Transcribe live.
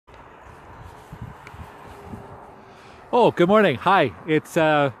Oh, good morning. Hi, it's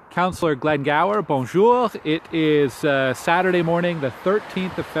Councillor Glen. Bonjour. It is Saturday morning, the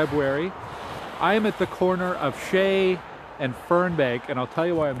 13th of February. I am at the corner of Shea and Fernbank, and I'll tell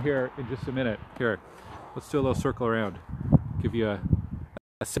you why I'm here in just a minute. Here, let's do a little circle around. Give you a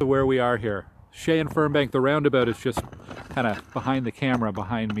sense of where we are here. Shea and Fernbank, the roundabout is just kind of behind the camera,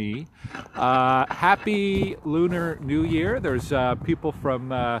 behind me. Happy Lunar New Year. There's people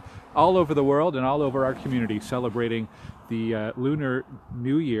from all over the world and all over our community celebrating the Lunar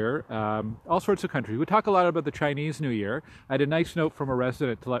New Year, all sorts of countries. We talk a lot about the Chinese New Year. I had a nice note from a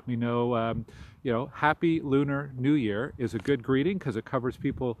resident to let me know, Happy Lunar New Year is a good greeting because it covers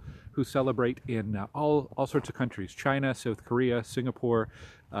people who celebrate in all sorts of countries: China, South Korea, Singapore,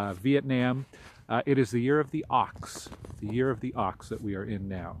 Vietnam. It is the year of the ox, that we are in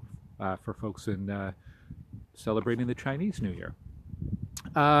now, for folks in celebrating the Chinese New Year.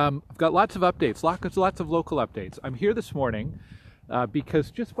 I've got lots of updates, lots of local updates. I'm here this morning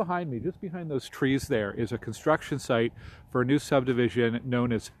because just behind me, just behind those trees there, is a construction site for a new subdivision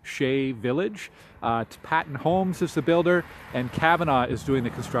known as Shea Village. Patton Homes is the builder, and Kavanaugh is doing the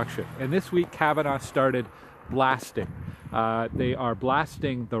construction. And this week, Kavanaugh started blasting. They are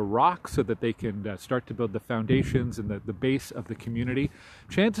blasting the rock so that they can start to build the foundations and the base of the community.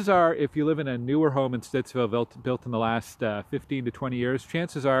 Chances are, if you live in a newer home in Stittsville built in the last 15 to 20 years,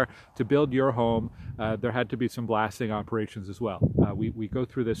 chances are to build your home, there had to be some blasting operations as well. We go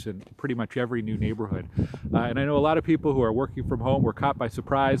through this in pretty much every new neighborhood. And I know a lot of people who are working from home were caught by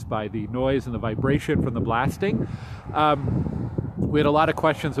surprise by the noise and the vibration from the blasting. We had a lot of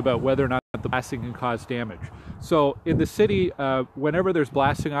questions about whether or not the blasting can cause damage. So in the city, whenever there's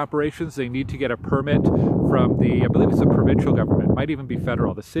blasting operations, they need to get a permit from I believe it's the provincial government, might even be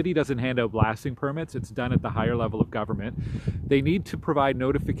federal. The city doesn't hand out blasting permits. It's done at the higher level of government. They need to provide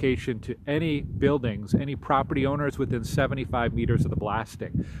notification to any buildings, any property owners within 75 meters of the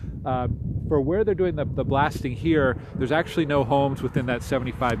blasting. For where they're doing the blasting here, there's actually no homes within that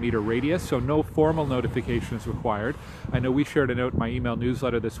 75-meter radius, so no formal notification is required. I know we shared a note in my email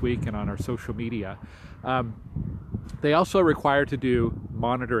newsletter this week and on our social media. They also are required to do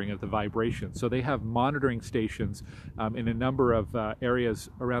monitoring of the vibration. So they have monitoring stations in a number of areas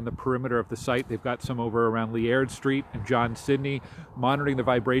around the perimeter of the site. They've got some over around Liard Street and John Sidney monitoring the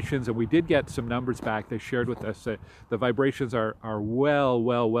vibrations. And we did get some numbers back. They shared with us that the vibrations are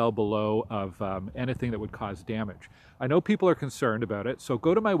well below of anything that would cause damage. I know people are concerned about it, so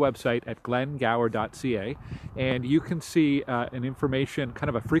go to my website at glengower.ca and you can see an information, kind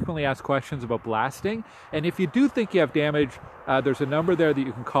of a frequently asked questions about blasting. And if you do think you have damage, there's a number there that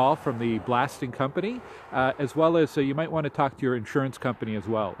you can call from the blasting company, as well as you might want to talk to your insurance company as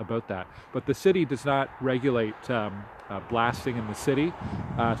well about that. But the city does not regulate blasting in the city,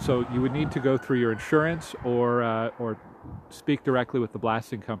 so you would need to go through your insurance or speak directly with the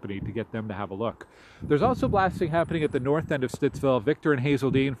blasting company to get them to have a look. There's also blasting happening at the north end of Stittsville, Victor and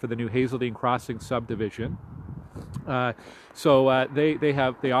Hazeldean, for the new Hazeldean Crossing subdivision.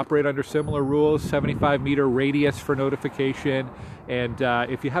 They operate under similar rules, 75-meter radius for notification, and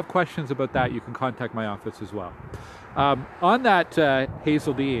if you have questions about that, you can contact my office as well. On that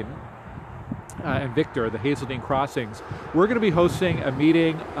Hazeldean and Victor, the Hazeldean crossings, we're going to be hosting a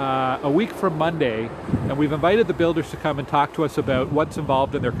meeting a week from Monday, and we've invited the builders to come and talk to us about what's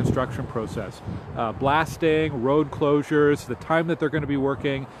involved in their construction process. Blasting, road closures, the time that they're going to be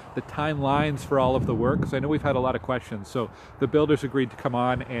working, the timelines for all of the work, because I know we've had a lot of questions. So the builders agreed to come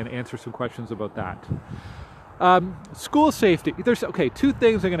on and answer some questions about that. School safety. There's two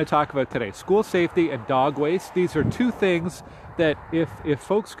things I'm going to talk about today: school safety and dog waste. These are two things that if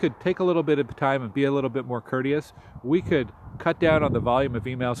folks could take a little bit of time and be a little bit more courteous, we could cut down on the volume of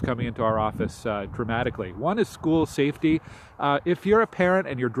emails coming into our office dramatically. One is school safety. If you're a parent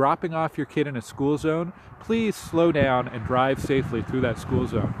and you're dropping off your kid in a school zone, please slow down and drive safely through that school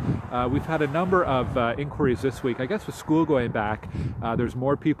zone. We've had a number of inquiries this week. I guess with school going back, there's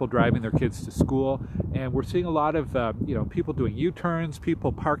more people driving their kids to school, and we're seeing a lot of people doing U-turns,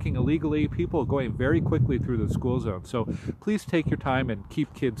 people parking illegally, people going very quickly through the school zone. So please take your time and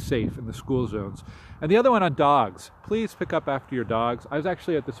keep kids safe in the school zones. And the other one on dogs, please pick up after your dogs. I was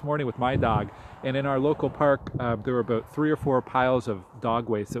actually out this morning with my dog, and in our local park, there were about 3 or 4 piles of dog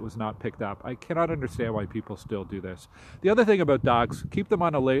waste that was not picked up. I cannot understand why people still do this. The other thing about dogs, keep them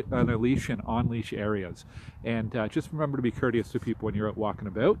on a leash in on-leash areas. And just remember to be courteous to people when you're out walking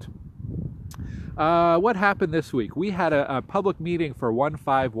about. What happened this week? We had a public meeting for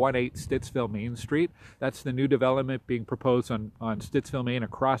 1518 Stittsville Main Street. That's the new development being proposed on Stittsville, Maine,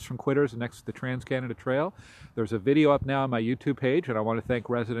 across from Quitters and next to the Trans-Canada Trail. There's a video up now on my YouTube page, and I want to thank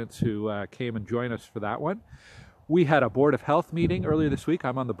residents who came and joined us for that one. We had a Board of Health meeting earlier this week.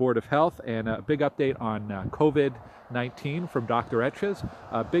 I'm on the Board of Health, and a big update on COVID-19 from Dr. Etches.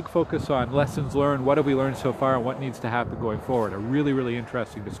 A big focus on lessons learned, what have we learned so far, and what needs to happen going forward. A really, really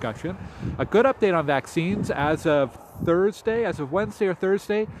interesting discussion. A good update on vaccines. As of Wednesday or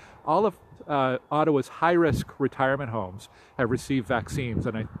Thursday, all of Ottawa's high-risk retirement homes have received vaccines,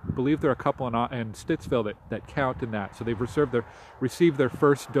 and I believe there are a couple in Stittsville that count in that. So they've received their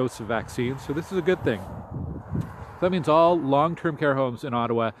first dose of vaccine. So this is a good thing. So that means all long-term care homes in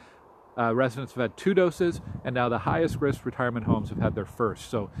Ottawa residents have had 2 doses, and now the highest risk retirement homes have had their first.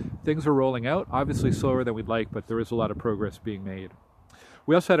 So things are rolling out, obviously slower than we'd like, but there is a lot of progress being made.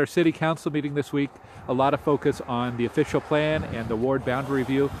 We also had our City Council meeting this week, a lot of focus on the official plan and the ward boundary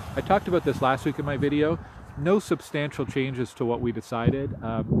review. I talked about this last week in my video. No substantial changes to what we decided.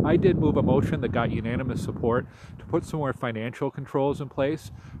 I did move a motion that got unanimous support to put some more financial controls in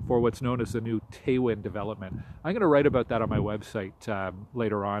place for what's known as the new Taywin development. I'm going to write about that on my website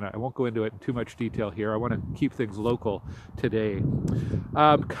later on. I won't go into it in too much detail here. I want to keep things local today.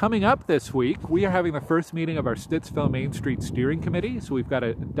 Coming up this week, we are having the first meeting of our Stittsville Main Street Steering Committee. So we've got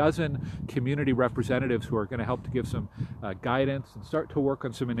a dozen community representatives who are going to help to give some guidance and start to work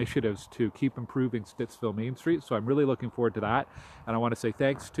on some initiatives to keep improving Stittsville Main Street. So I'm really looking forward to that. And I want to say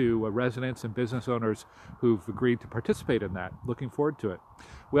thanks to residents and business owners who've agreed to participate in that. Looking forward to it.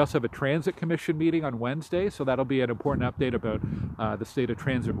 We also have a Transit Commission meeting on Wednesday, so that'll be an important update about the state of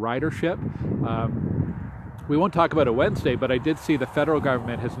transit ridership. We won't talk about it Wednesday, but I did see the federal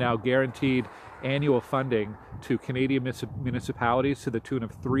government has now guaranteed annual funding to Canadian municipalities to the tune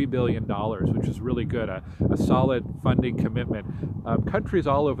of $3 billion, which is really good, a solid funding commitment. Countries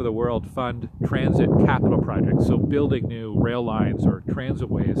all over the world fund transit capital projects, so building new rail lines or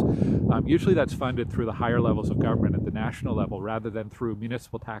transitways. Usually that's funded through the higher levels of government at the national level rather than through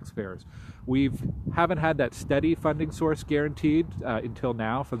municipal taxpayers. We haven't had that steady funding source guaranteed until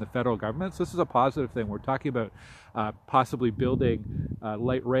now from the federal government, so this is a positive thing. We're talking about possibly building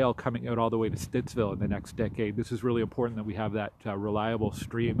light rail coming out all the way to Stittsville in the next decade. This is really important that we have that reliable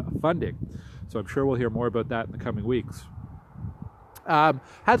stream of funding. So I'm sure we'll hear more about that in the coming weeks.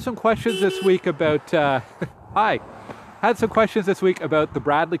 Had some questions this week about had some questions this week about the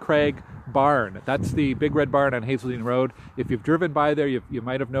Bradley Craig barn. That's the big red barn on Hazeldean Road. If you've driven by there, you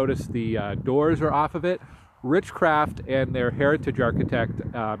might have noticed the doors are off of it. Richcraft and their heritage architect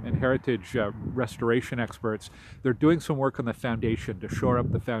and heritage restoration experts, they're doing some work on the foundation to shore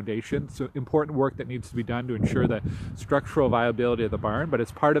up the foundation. So important work that needs to be done to ensure the structural viability of the barn. But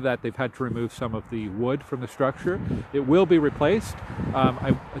as part of that, they've had to remove some of the wood from the structure. It will be replaced.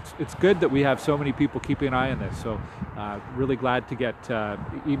 It's good that we have so many people keeping an eye on this. So really glad to get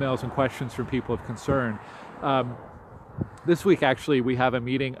emails and questions from people of concern. This week, actually, we have a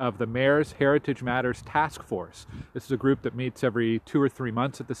meeting of the Mayor's Heritage Matters Task Force. This is a group that meets every 2 or 3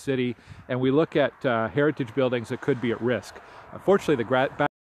 months at the city, and we look at heritage buildings that could be at risk. Unfortunately, the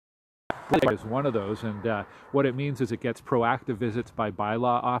is one of those, and what it means is it gets proactive visits by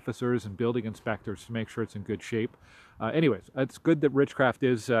bylaw officers and building inspectors to make sure it's in good shape. Anyways, it's good that Richcraft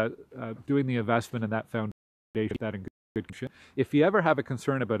is doing the investment in that foundation, that in good condition. If you ever have a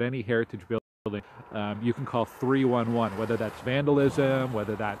concern about any heritage building, you can call 311, whether that's vandalism,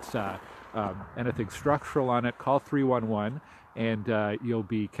 whether that's anything structural on it. Call 311 and you'll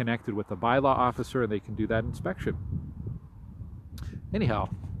be connected with a bylaw officer and they can do that inspection. Anyhow,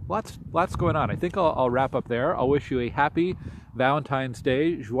 lots going on. I think I'll wrap up there. I'll wish you a happy Valentine's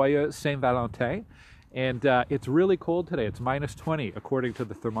Day, Joyeux Saint-Valentin. And it's really cold today. It's -20 according to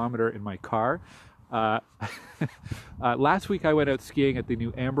the thermometer in my car. Last week I went out skiing at the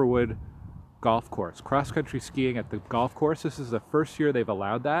new Amberwood golf course, cross-country skiing at the golf course. This is the first year they've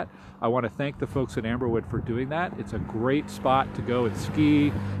allowed that. I want to thank the folks at Amberwood for doing that. It's a great spot to go and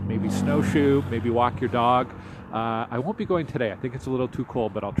ski, maybe snowshoe, maybe walk your dog. I won't be going today. I think it's a little too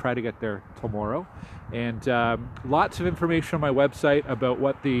cold, but I'll try to get there tomorrow. And lots of information on my website about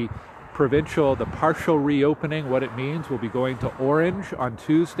what the partial reopening, what it means. We'll be going to Orange on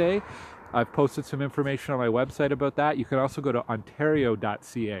Tuesday. I've posted some information on my website about that. You can also go to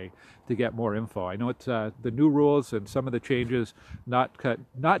ontario.ca to get more info. I know it's the new rules and some of the changes, not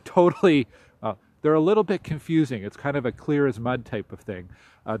totally, they're a little bit confusing. It's kind of a clear as mud type of thing.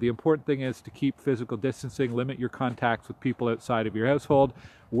 The important thing is to keep physical distancing, limit your contacts with people outside of your household,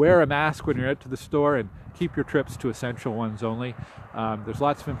 wear a mask when you're out to the store, and keep your trips to essential ones only. There's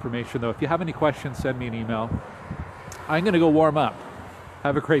lots of information though. If you have any questions, send me an email. I'm going to go warm up.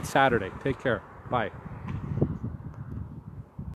 Have a great Saturday. Take care. Bye.